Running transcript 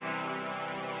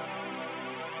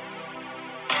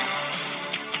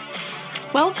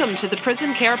Welcome to the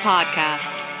Prison Care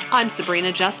Podcast. I'm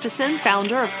Sabrina Justison,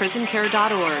 founder of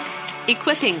PrisonCare.org,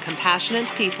 equipping compassionate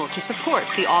people to support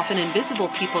the often invisible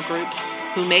people groups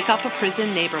who make up a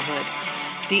prison neighborhood: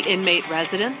 the inmate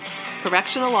residents,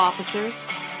 correctional officers,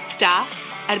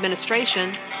 staff,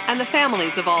 administration, and the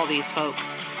families of all these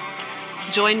folks.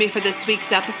 Join me for this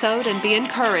week's episode and be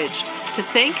encouraged to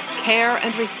think, care,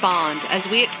 and respond as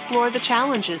we explore the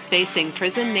challenges facing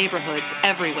prison neighborhoods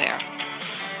everywhere.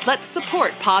 Let's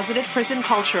support positive prison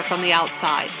culture from the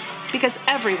outside, because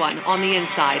everyone on the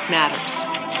inside matters.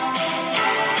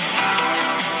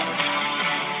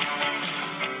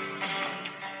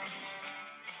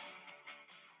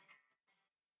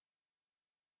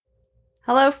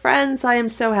 Hello, friends. I am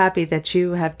so happy that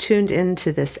you have tuned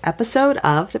into this episode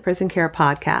of the Prison Care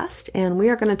Podcast, and we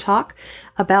are going to talk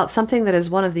about something that is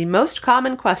one of the most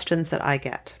common questions that I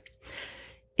get.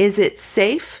 Is it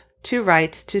safe to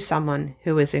write to someone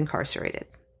who is incarcerated?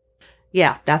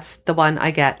 Yeah, that's the one I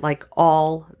get like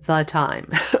all the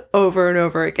time, over and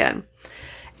over again.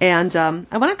 And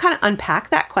I want to kind of unpack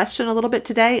that question a little bit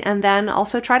today and then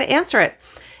also try to answer it.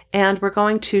 And we're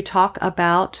going to talk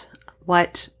about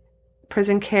what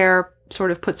Prison Care sort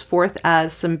of puts forth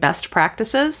as some best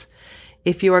practices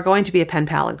if you are going to be a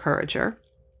Penpal encourager,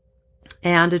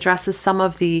 and addresses some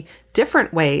of the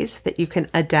different ways that you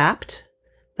can adapt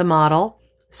the model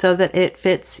so that it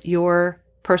fits your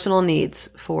personal needs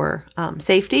for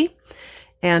safety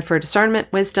and for discernment,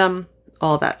 wisdom,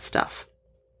 all that stuff.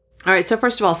 All right, so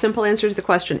first of all, simple answer to the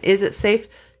question, is it safe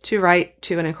to write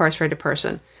to an incarcerated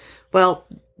person? Well,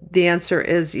 the answer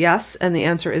is yes, and the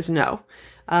answer is no.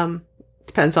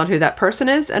 Depends on who that person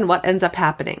is and what ends up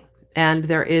happening. And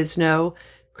there is no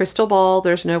crystal ball.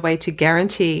 There's no way to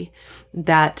guarantee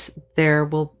that there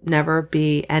will never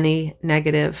be any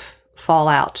negative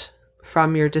fallout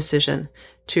from your decision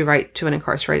to write to an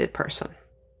incarcerated person.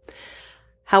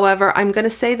 However, I'm going to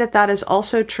say that that is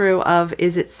also true of,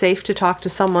 is it safe to talk to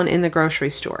someone in the grocery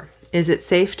store? Is it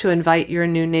safe to invite your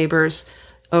new neighbors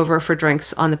over for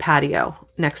drinks on the patio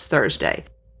next Thursday?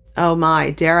 Oh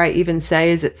my, dare I even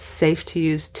say, is it safe to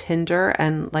use Tinder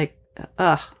and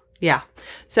yeah.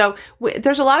 So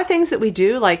there's a lot of things that we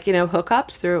do, like,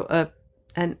 hookups through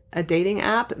a dating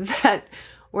app that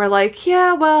we're like,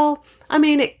 yeah, well, I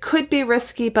mean, it could be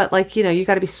risky, but you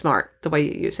got to be smart the way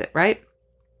you use it, right?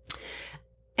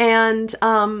 And,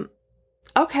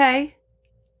 okay,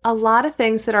 a lot of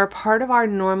things that are part of our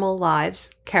normal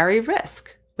lives carry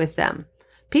risk with them.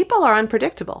 People are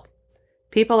unpredictable.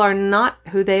 People are not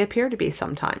who they appear to be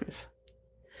sometimes.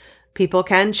 People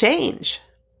can change.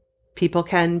 People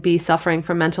can be suffering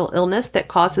from mental illness that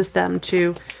causes them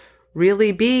to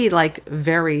really be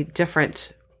very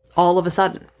different all of a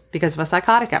sudden because of a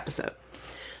psychotic episode.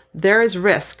 There is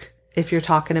risk if you're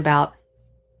talking about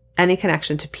any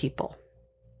connection to people.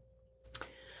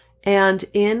 And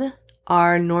in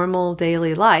our normal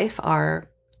daily life, our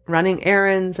running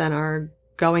errands and our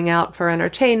going out for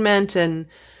entertainment and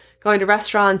going to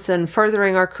restaurants and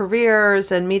furthering our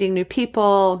careers and meeting new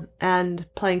people and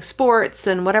playing sports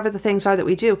and whatever the things are that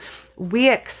we do, we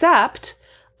accept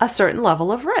a certain level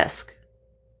of risk.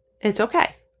 It's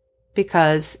okay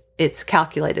because it's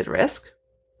calculated risk.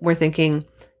 We're thinking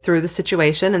through the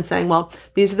situation and saying, well,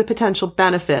 these are the potential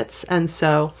benefits. And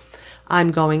so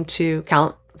I'm going to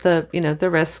count the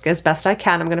risk as best I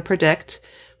can. I'm going to predict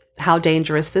how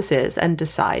dangerous this is and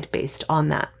decide based on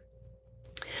that.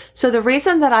 So the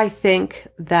reason that I think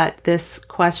that this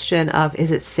question of,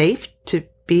 is it safe to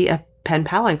be a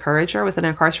Penpal encourager with an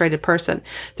incarcerated person,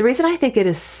 the reason I think it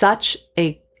is such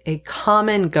a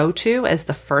common go-to as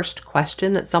the first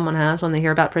question that someone has when they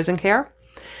hear about prison care,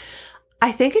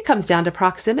 I think it comes down to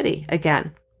proximity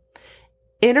again.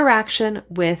 Interaction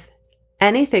with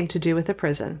anything to do with a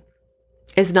prison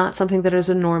is not something that is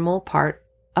a normal part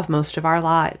of most of our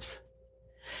lives.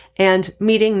 And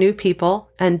meeting new people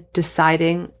and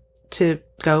deciding to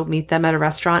go meet them at a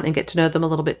restaurant and get to know them a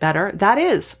little bit better, that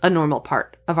is a normal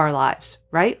part of our lives,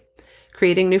 right?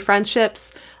 Creating new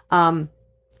friendships,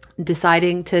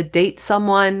 deciding to date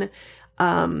someone,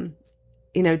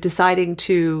 deciding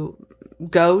to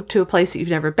go to a place that you've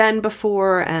never been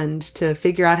before and to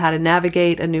figure out how to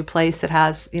navigate a new place that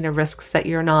has, risks that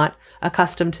you're not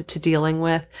accustomed to dealing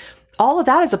with. All of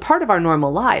that is a part of our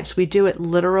normal lives. We do it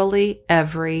literally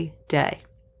every day.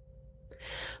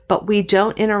 But we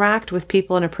don't interact with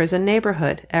people in a prison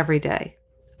neighborhood every day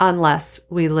unless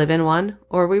we live in one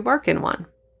or we work in one.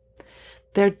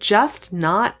 They're just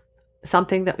not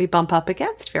something that we bump up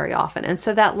against very often. And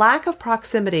so that lack of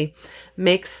proximity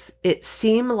makes it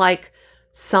seem like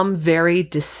some very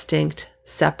distinct,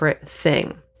 separate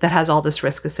thing that has all this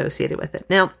risk associated with it.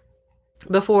 Now,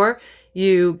 before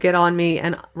you get on me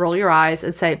and roll your eyes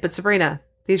and say, but Sabrina,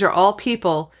 these are all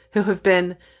people who have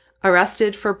been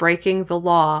arrested for breaking the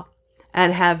law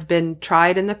and have been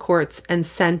tried in the courts and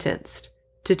sentenced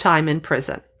to time in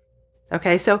prison.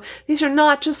 Okay, so these are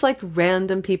not just like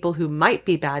random people who might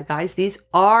be bad guys. These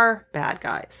are bad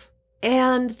guys.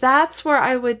 And that's where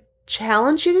I would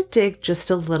challenge you to dig just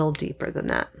a little deeper than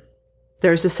that.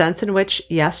 There's a sense in which,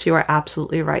 yes, you are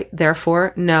absolutely right.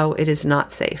 Therefore, no, it is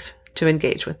not safe to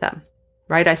engage with them,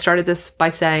 right? I started this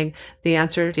by saying the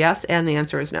answer is yes and the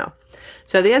answer is no.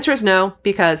 So the answer is no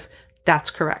because that's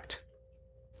correct.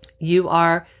 You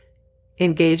are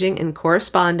engaging in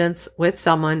correspondence with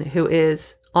someone who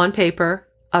is, on paper,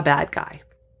 a bad guy.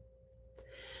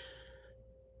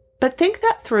 But think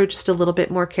that through just a little bit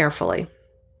more carefully.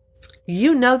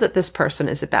 You know that this person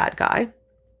is a bad guy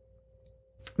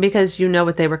because you know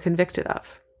what they were convicted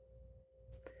of.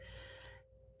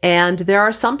 And there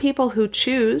are some people who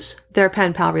choose their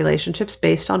pen pal relationships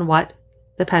based on what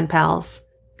the pen pal's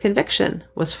conviction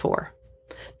was for.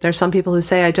 There are some people who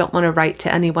say, I don't want to write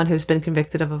to anyone who's been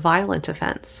convicted of a violent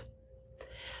offense.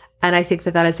 And I think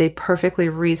that that is a perfectly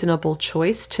reasonable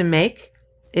choice to make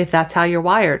if that's how you're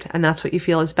wired and that's what you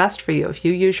feel is best for you. If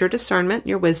you use your discernment,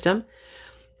 your wisdom,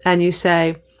 and you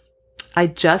say, I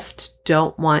just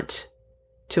don't want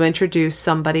to introduce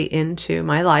somebody into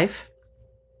my life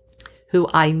who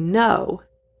I know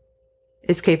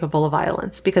is capable of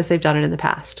violence because they've done it in the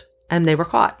past and they were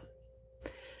caught.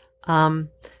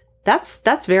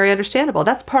 That's very understandable.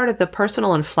 That's part of the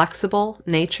personal and flexible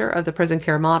nature of the prison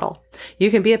care model.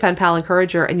 You can be a pen pal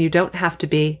encourager and you don't have to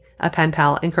be a pen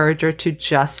pal encourager to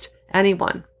just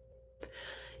anyone.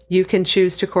 You can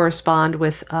choose to correspond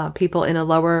with people in a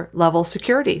lower level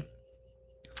security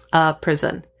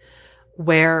prison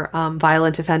where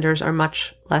violent offenders are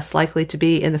much less likely to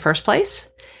be in the first place.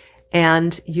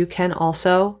 And you can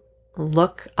also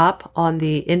look up on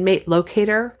the inmate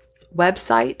locator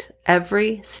website.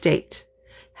 Every state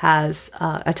has,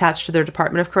 attached to their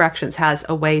Department of Corrections, has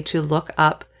a way to look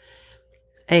up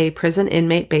a prison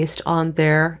inmate based on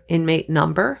their inmate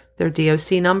number, their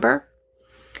DOC number.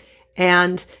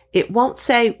 And it won't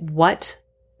say what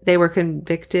they were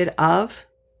convicted of,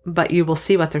 but you will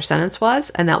see what their sentence was,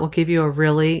 and that will give you a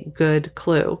really good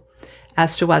clue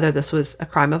as to whether this was a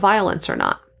crime of violence or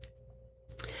not.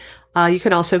 You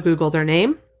can also Google their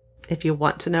name if you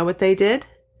want to know what they did.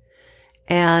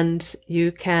 And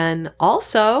you can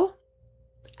also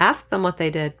ask them what they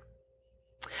did.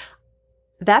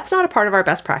 That's not a part of our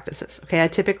best practices. Okay. I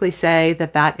typically say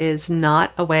that that is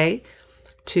not a way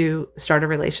to start a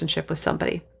relationship with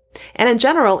somebody. And in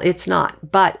general, it's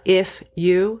not. But if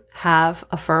you have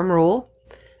a firm rule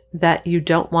that you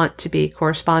don't want to be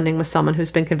corresponding with someone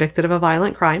who's been convicted of a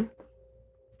violent crime,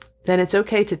 then it's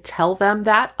okay to tell them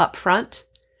that up front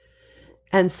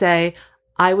and say,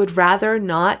 I would rather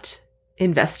not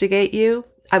investigate you.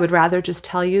 I would rather just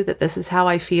tell you that this is how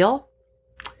I feel.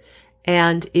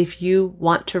 And if you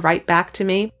want to write back to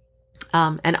me,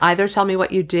 and either tell me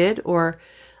what you did or,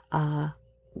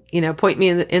 point me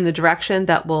in the direction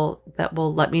that will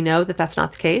let me know that that's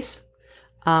not the case,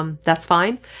 that's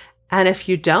fine. And if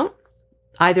you don't,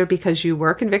 either because you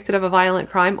were convicted of a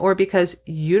violent crime or because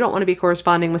you don't want to be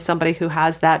corresponding with somebody who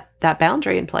has that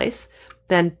boundary in place,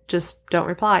 then just don't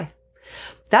reply.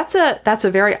 That's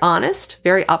a very honest,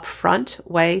 very upfront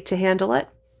way to handle it.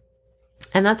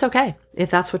 And that's okay if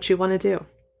that's what you want to do.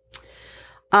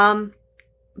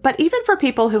 But even for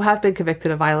people who have been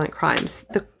convicted of violent crimes,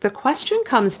 the question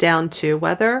comes down to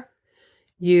whether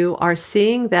you are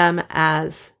seeing them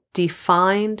as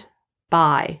defined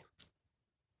by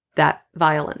that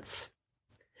violence,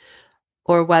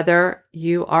 or whether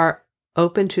you are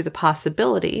open to the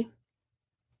possibility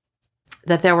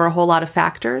that there were a whole lot of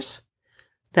factors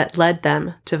that led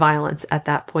them to violence at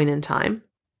that point in time,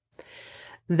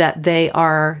 that they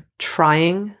are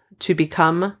trying to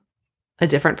become a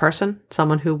different person,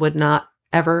 someone who would not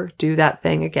ever do that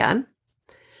thing again,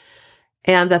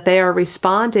 and that they are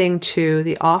responding to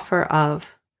the offer of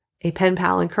a pen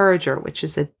pal encourager, which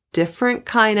is a different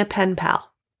kind of pen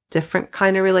pal, different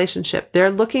kind of relationship. They're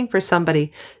looking for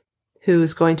somebody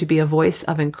who's going to be a voice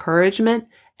of encouragement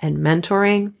and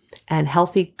mentoring and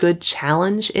healthy, good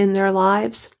challenge in their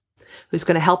lives, who's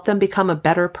going to help them become a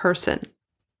better person.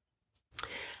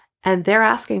 And they're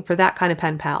asking for that kind of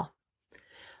pen pal.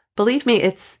 Believe me,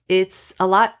 it's a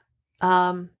lot,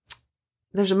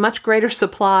 there's a much greater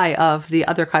supply of the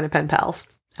other kind of pen pals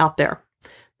out there.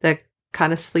 The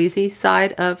kind of sleazy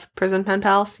side of prison pen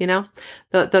pals,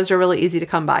 those are really easy to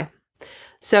come by.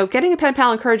 So getting a pen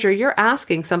pal encourager, you're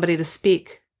asking somebody to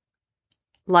speak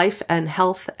life and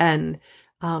health and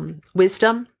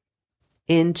wisdom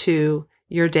into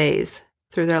your days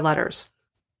through their letters.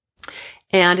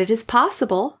 And it is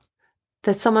possible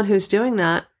that someone who's doing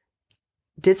that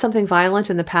did something violent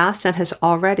in the past and has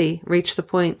already reached the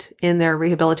point in their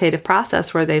rehabilitative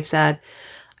process where they've said,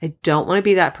 I don't want to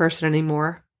be that person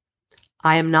anymore.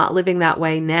 I am not living that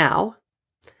way now.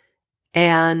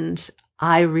 And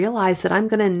I realize that I'm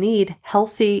going to need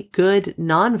healthy, good,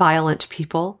 nonviolent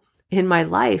people in my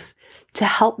life to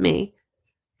help me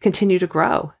continue to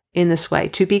grow in this way,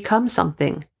 to become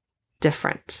something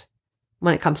different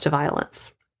when it comes to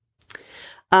violence.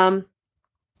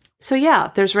 So yeah,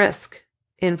 there's risk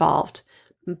involved,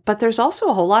 but there's also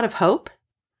a whole lot of hope,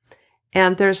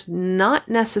 and there's not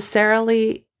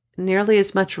necessarily nearly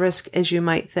as much risk as you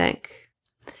might think.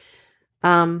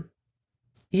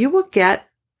 You will get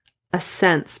a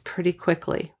sense pretty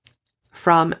quickly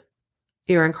from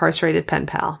your incarcerated pen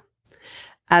pal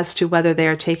as to whether they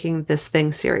are taking this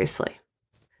thing seriously,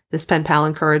 this pen pal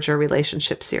encourager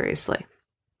relationship seriously.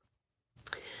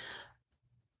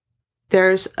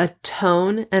 There's a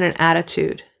tone and an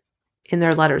attitude in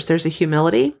their letters. There's a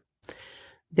humility.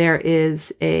 There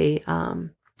is a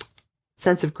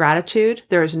sense of gratitude.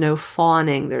 There is no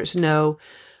fawning. There's no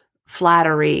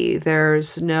flattery.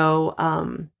 There's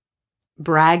no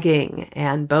bragging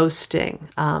and boasting.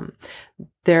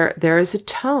 There is a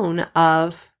tone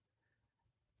of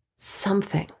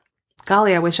something.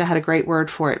 Golly, I wish I had a great word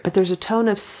for it, but there's a tone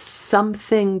of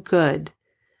something good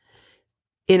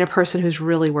in a person who's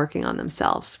really working on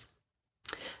themselves.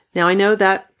 Now, I know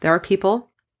that there are people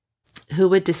who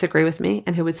would disagree with me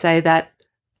and who would say that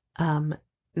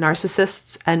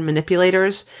narcissists and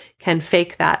manipulators can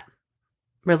fake that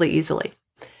really easily.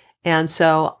 And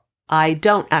so I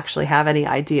don't actually have any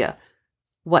idea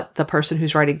what the person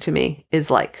who's writing to me is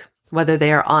like, whether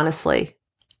they are honestly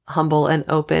humble and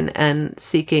open and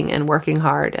seeking and working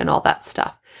hard and all that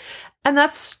stuff. And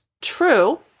that's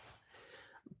true.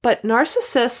 But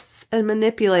narcissists and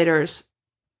manipulators,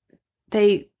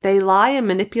 they lie and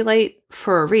manipulate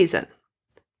for a reason.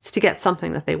 It's to get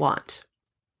something that they want.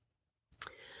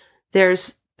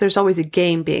 There's always a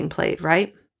game being played,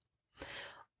 right?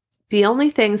 The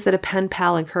only things that a pen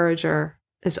pal encourager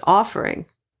is offering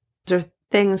are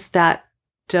things that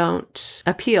don't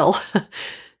appeal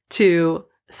to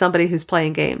somebody who's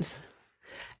playing games.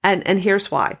 And here's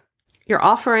why. You're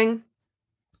offering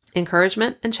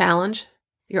encouragement and challenge.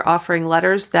 You're offering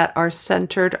letters that are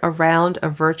centered around a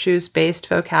virtues-based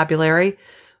vocabulary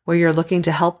where you're looking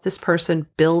to help this person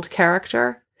build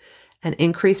character and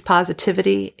increase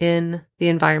positivity in the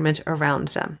environment around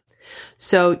them.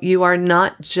 So you are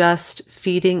not just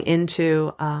feeding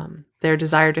into their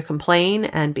desire to complain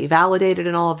and be validated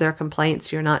in all of their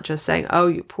complaints. You're not just saying, oh,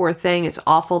 you poor thing, it's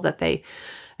awful that they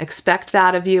expect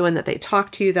that of you and that they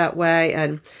talk to you that way.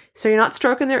 And so you're not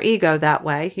stroking their ego that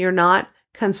way. You're not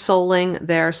consoling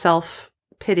their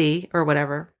self-pity or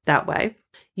whatever that way.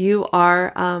 You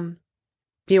are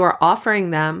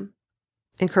offering them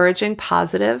encouraging,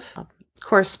 positive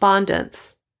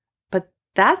correspondence, but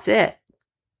that's it.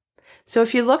 So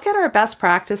if you look at our best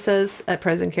practices at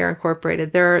Prison Care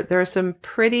Incorporated, there are some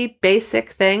pretty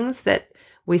basic things that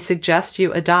we suggest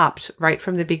you adopt right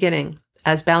from the beginning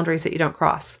as boundaries that you don't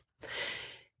cross.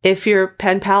 If your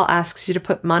pen pal asks you to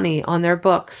put money on their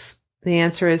books, the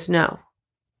answer is no.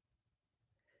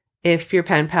 If your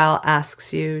pen pal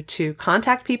asks you to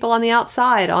contact people on the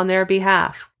outside on their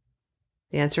behalf,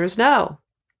 the answer is no.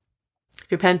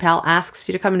 If your pen pal asks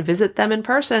you to come and visit them in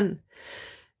person,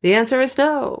 the answer is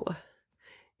no.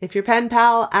 If your pen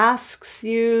pal asks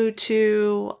you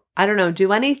to,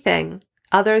 do anything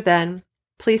other than,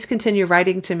 please continue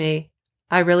writing to me,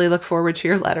 I really look forward to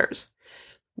your letters,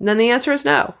 then the answer is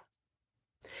no.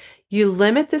 You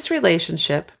limit this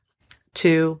relationship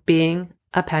to being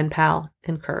a pen pal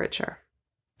encourager.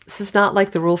 This is not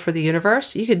like the rule for the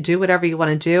universe. You can do whatever you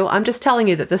want to do. I'm just telling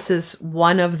you that this is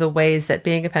one of the ways that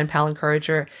being a pen pal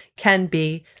encourager can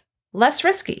be less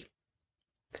risky,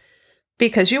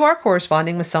 because you are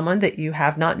corresponding with someone that you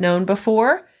have not known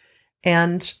before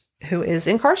and who is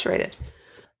incarcerated.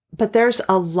 But there's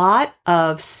a lot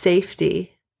of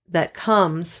safety that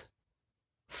comes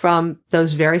from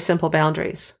those very simple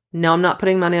boundaries. No, I'm not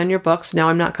putting money on your books. No,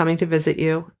 I'm not coming to visit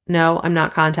you. No, I'm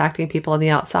not contacting people on the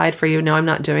outside for you. No, I'm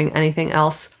not doing anything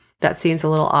else that seems a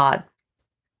little odd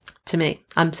to me.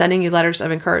 I'm sending you letters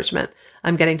of encouragement.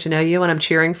 I'm getting to know you and I'm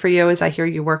cheering for you as I hear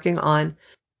you working on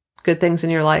good things in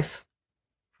your life.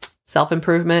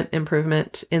 Self-improvement,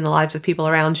 improvement in the lives of people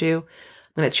around you.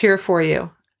 I'm going to cheer for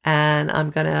you, and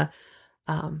I'm going to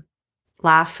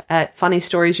laugh at funny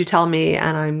stories you tell me,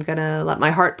 and I'm going to let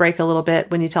my heart break a little bit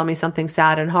when you tell me something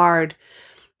sad and hard.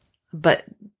 But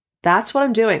that's what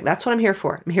I'm doing. That's what I'm here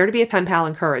for. I'm here to be a pen pal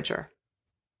encourager.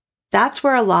 That's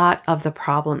where a lot of the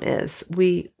problem is.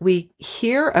 We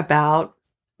hear about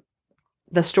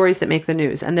the stories that make the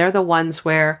news, and they're the ones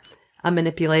where a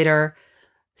manipulator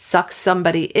sucks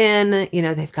somebody in.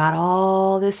 They've got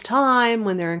all this time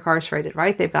when they're incarcerated,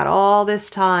 right? They've got all this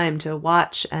time to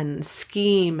watch and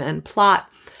scheme and plot.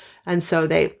 And so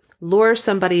they lure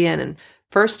somebody in, and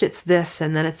first it's this,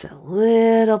 and then it's a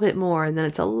little bit more, and then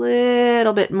it's a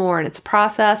little bit more, and it's a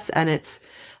process, and it's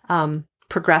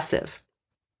progressive.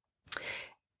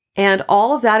 And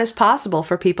all of that is possible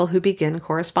for people who begin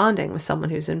corresponding with someone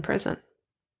who's in prison.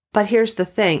 But here's the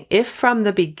thing. If from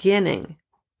the beginning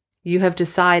you have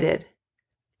decided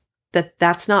that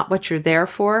that's not what you're there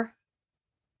for,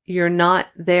 you're not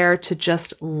there to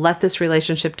just let this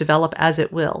relationship develop as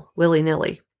it will,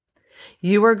 willy-nilly.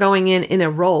 You are going in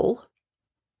a role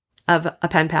of a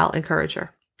pen pal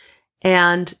encourager.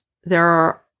 And there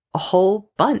are a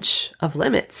whole bunch of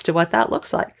limits to what that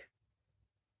looks like.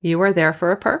 You are there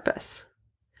for a purpose.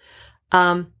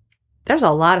 There's a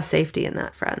lot of safety in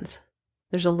that, friends.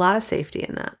 There's a lot of safety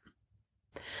in that.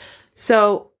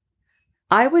 So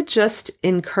I would just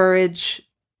encourage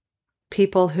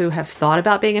people who have thought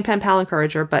about being a pen pal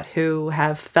encourager, but who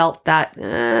have felt that,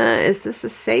 is this a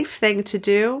safe thing to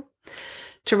do?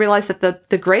 To realize that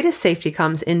the greatest safety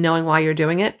comes in knowing why you're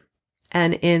doing it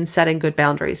and in setting good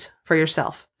boundaries for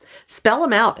yourself. Spell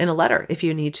them out in a letter if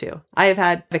you need to. I have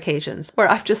had occasions where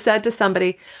I've just said to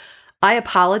somebody, I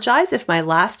apologize if my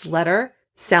last letter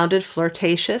sounded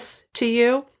flirtatious to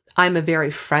you. I'm a very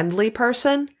friendly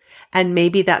person, and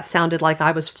maybe that sounded like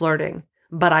I was flirting,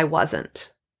 but I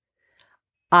wasn't.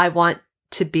 I want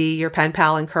to be your pen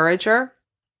pal encourager,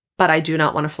 but I do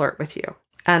not want to flirt with you.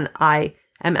 And I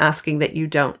am asking that you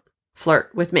don't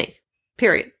flirt with me,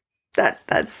 period.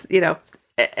 That's,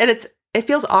 and it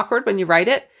feels awkward when you write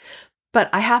it, but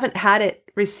I haven't had it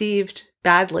received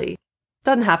badly.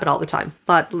 Doesn't happen all the time,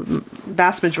 but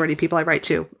vast majority of people I write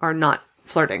to are not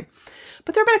flirting.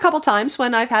 But there have been a couple times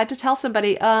when I've had to tell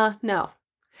somebody, no.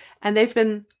 And they've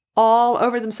been all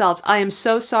over themselves. I am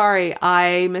so sorry.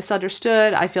 I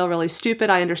misunderstood. I feel really stupid.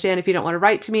 I understand if you don't want to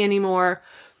write to me anymore.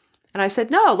 And I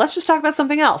said, no, let's just talk about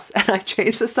something else. And I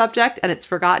change the subject and it's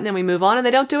forgotten and we move on and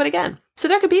they don't do it again. So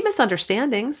there could be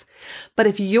misunderstandings. But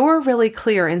if you're really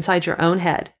clear inside your own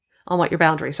head on what your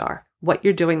boundaries are, what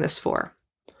you're doing this for,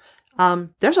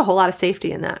 there's a whole lot of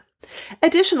safety in that.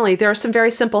 Additionally, there are some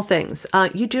very simple things.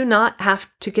 You do not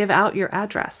have to give out your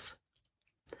address.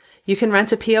 You can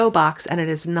rent a P.O. box and it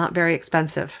is not very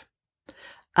expensive.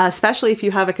 Especially if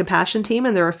you have a compassion team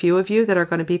and there are a few of you that are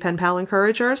going to be pen pal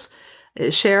encouragers,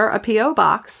 share a P.O.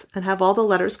 box and have all the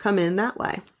letters come in that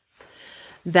way.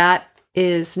 That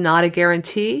is not a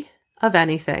guarantee of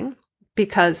anything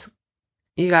because,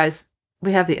 you guys,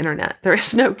 we have the internet. There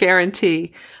is no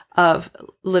guarantee of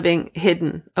living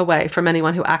hidden away from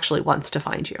anyone who actually wants to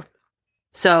find you.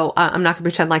 So I'm not going to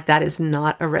pretend like that is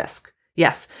not a risk.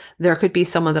 Yes, there could be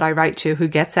someone that I write to who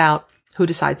gets out, who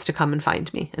decides to come and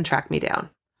find me and track me down.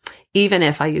 Even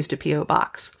if I used a P.O.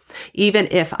 box, even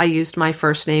if I used my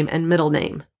first name and middle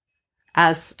name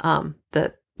as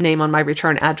the name on my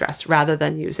return address rather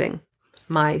than using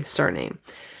my surname.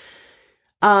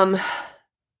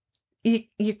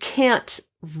 You can't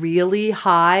really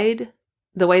hide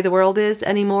the way the world is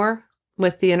anymore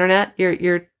with the internet.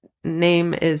 Your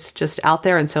name is just out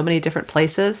there in so many different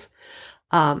places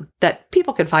that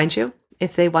people can find you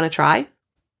if they want to try.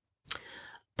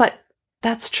 But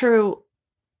that's true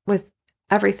with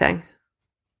everything,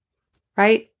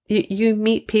 right? You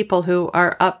meet people who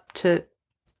are up to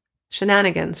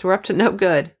shenanigans, who are up to no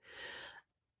good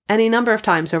any number of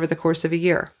times over the course of a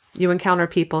year. You encounter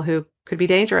people who could be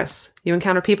dangerous. You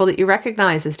encounter people that you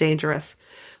recognize as dangerous.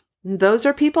 Those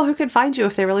are people who could find you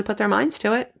if they really put their minds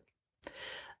to it.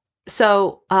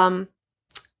 So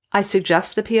I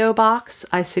suggest the P.O. box.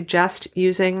 I suggest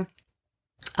using,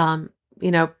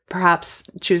 perhaps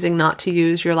choosing not to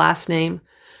use your last name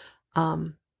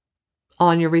on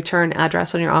your return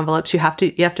address on your envelopes. You have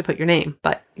to put your name,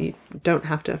 but you don't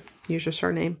have to use your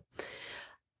surname.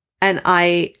 And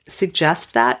I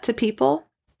suggest that to people.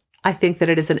 I think that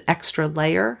it is an extra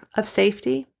layer of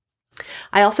safety.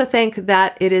 I also think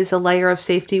that it is a layer of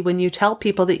safety when you tell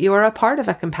people that you are a part of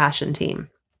a compassion team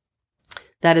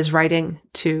that is writing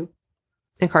to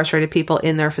incarcerated people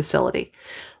in their facility.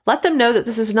 Let them know that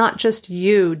this is not just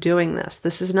you doing this.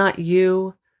 This is not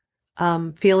you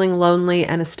feeling lonely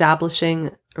and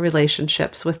establishing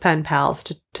relationships with pen pals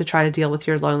to try to deal with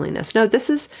your loneliness. No, this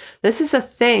is a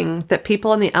thing that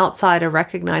people on the outside are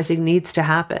recognizing needs to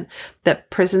happen, that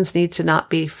prisons need to not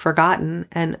be forgotten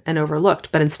and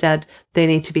overlooked, but instead they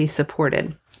need to be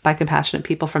supported by compassionate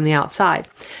people from the outside.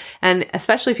 And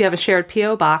especially if you have a shared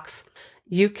PO box,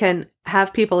 you can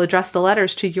have people address the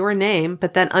letters to your name,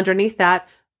 but then underneath that,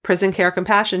 Prison Care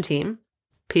Compassion Team,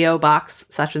 PO Box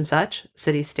such and such,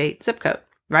 city, state, zip code,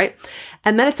 right?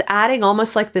 And then it's adding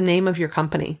almost like the name of your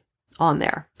company on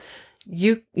there.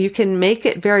 You can make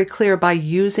it very clear by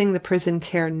using the prison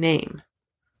care name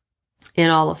in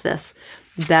all of this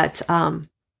that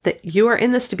you are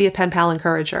in this to be a pen pal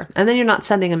encourager. And then you're not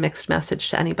sending a mixed message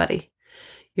to anybody.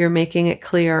 You're making it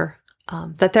clear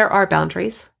that there are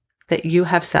boundaries, that you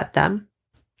have set them,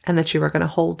 and that you are going to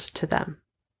hold to them.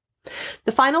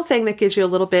 The final thing that gives you a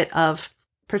little bit of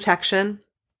protection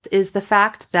is the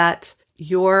fact that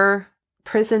your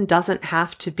prison doesn't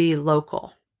have to be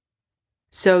local.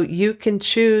 So you can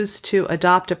choose to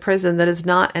adopt a prison that is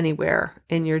not anywhere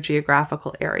in your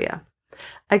geographical area.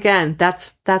 Again,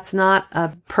 that's not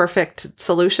a perfect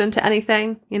solution to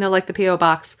anything, like the PO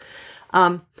box.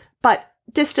 But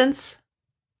distance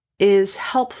is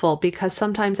helpful because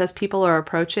sometimes as people are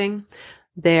approaching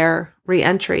their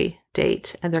reentry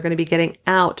date and they're going to be getting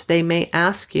out, they may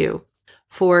ask you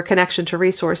for connection to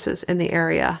resources in the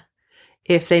area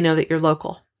if they know that you're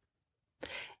local.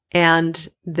 And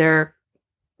there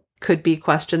could be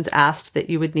questions asked that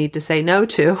you would need to say no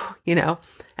to,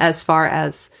 as far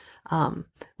as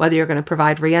whether you're going to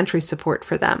provide reentry support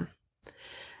for them.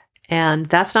 And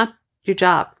that's not your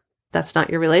job. That's not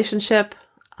your relationship.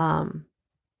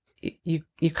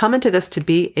 You come into this to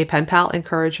be a pen pal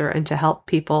encourager and to help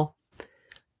people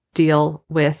deal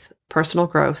with personal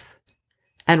growth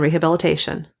and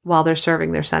rehabilitation while they're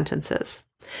serving their sentences.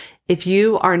 If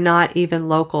you are not even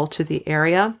local to the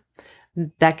area,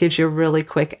 that gives you a really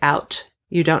quick out.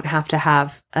 You don't have to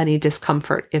have any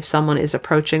discomfort if someone is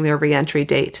approaching their reentry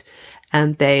date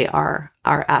and they are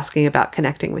asking about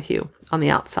connecting with you on the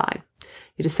outside.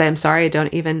 You just say, I'm sorry, I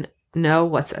don't even know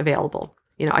what's available.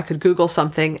 I could Google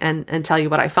something and tell you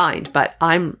what I find, but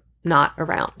I'm not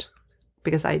around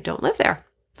because I don't live there.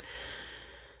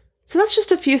 So that's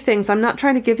just a few things. I'm not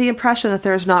trying to give the impression that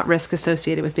there is not risk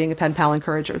associated with being a pen pal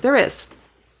encourager. There is.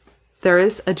 There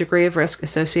is a degree of risk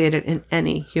associated in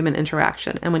any human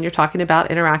interaction. And when you're talking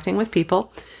about interacting with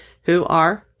people who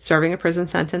are serving a prison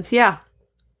sentence,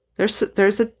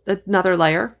 there's another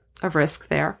layer of risk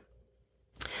there.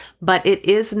 But it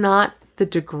is not the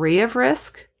degree of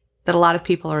risk that a lot of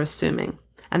people are assuming.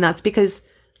 And that's because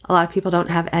a lot of people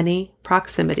don't have any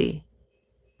proximity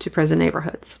to prison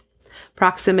neighborhoods.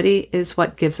 Proximity is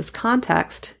what gives us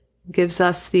context, gives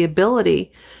us the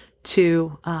ability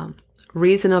to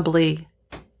reasonably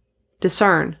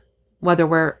discern whether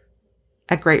we're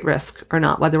at great risk or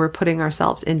not, whether we're putting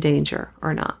ourselves in danger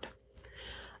or not.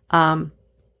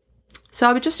 So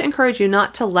I would just encourage you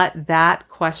not to let that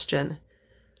question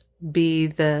be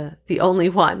the only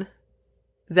one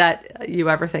that you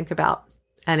ever think about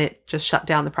and it just shut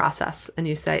down the process and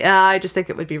you say, I just think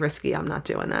it would be risky. I'm not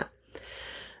doing that.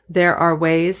 There are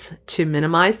ways to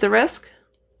minimize the risk.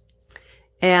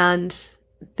 And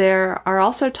there are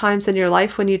also times in your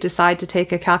life when you decide to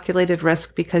take a calculated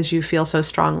risk because you feel so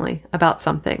strongly about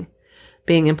something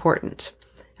being important.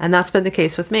 And that's been the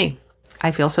case with me.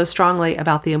 I feel so strongly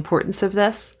about the importance of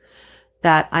this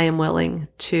that I am willing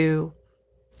to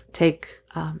take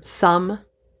some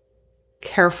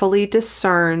carefully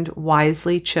discerned,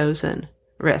 wisely chosen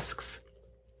risks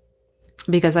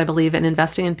because I believe in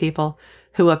investing in people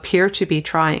who appear to be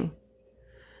trying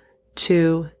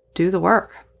to do the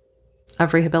work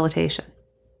of rehabilitation.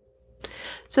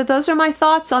 So those are my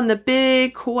thoughts on the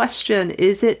big question.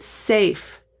 Is it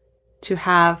safe to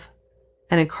have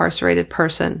an incarcerated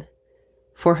person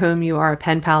for whom you are a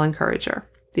pen pal encourager?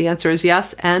 The answer is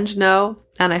yes and no.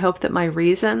 And I hope that my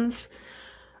reasons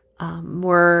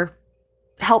were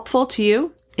helpful to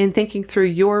you in thinking through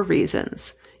your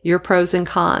reasons, your pros and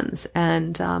cons,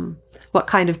 and what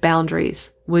kind of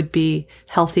boundaries would be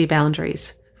healthy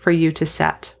boundaries for you to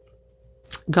set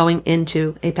going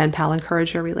into a pen pal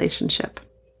encourager relationship.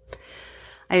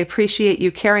 I appreciate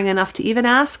you caring enough to even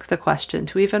ask the question,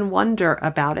 to even wonder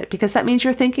about it, because that means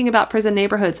you're thinking about prison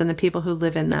neighborhoods and the people who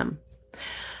live in them.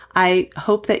 I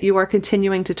hope that you are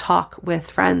continuing to talk with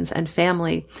friends and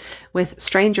family, with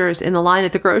strangers in the line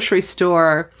at the grocery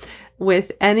store,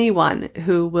 with anyone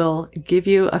who will give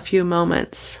you a few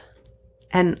moments.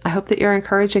 And I hope that you're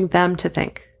encouraging them to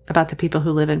think about the people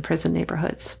who live in prison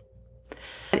neighborhoods.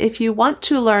 If you want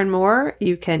to learn more,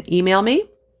 you can email me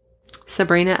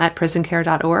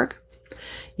Sabrina@prisoncare.org.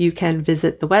 You can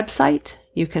visit the website.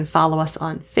 You can follow us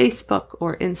on Facebook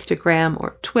or Instagram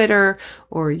or Twitter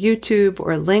or YouTube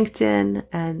or LinkedIn,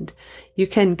 and you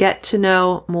can get to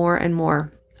know more and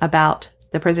more about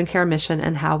the prison care mission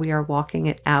and how we are walking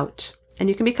it out. And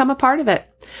you can become a part of it.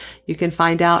 You can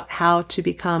find out how to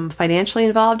become financially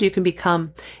involved. You can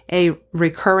become a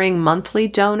recurring monthly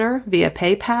donor via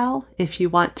PayPal if you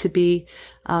want to be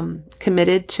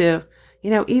committed to,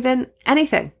 even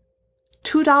anything,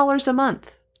 $2 a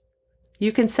month.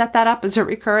 You can set that up as a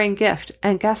recurring gift.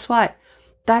 And guess what?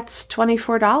 That's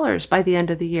 $24 by the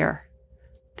end of the year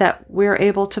that we're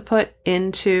able to put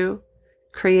into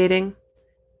creating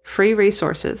free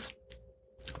resources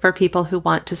for people who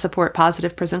want to support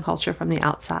positive prison culture from the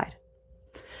outside.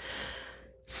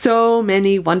 So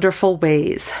many wonderful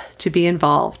ways to be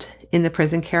involved in the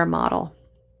prison care model.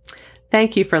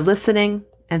 Thank you for listening,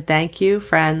 and thank you,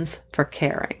 friends, for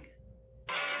caring.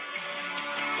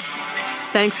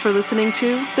 Thanks for listening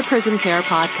to the Prison Care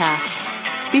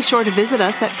Podcast. Be sure to visit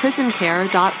us at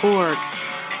prisoncare.org.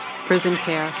 Prison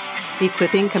Care,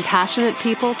 equipping compassionate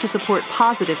people to support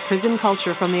positive prison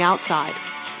culture from the outside,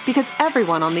 because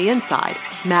everyone on the inside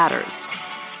matters.